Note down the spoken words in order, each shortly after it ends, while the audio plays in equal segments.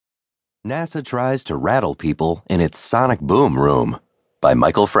NASA tries to rattle people in its sonic boom room by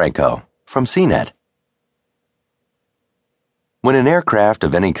Michael Franco from CNET. When an aircraft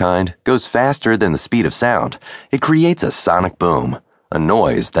of any kind goes faster than the speed of sound, it creates a sonic boom, a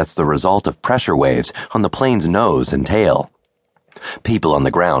noise that's the result of pressure waves on the plane's nose and tail. People on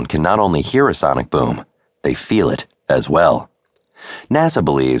the ground can not only hear a sonic boom, they feel it as well. NASA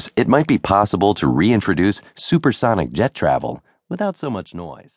believes it might be possible to reintroduce supersonic jet travel without so much noise.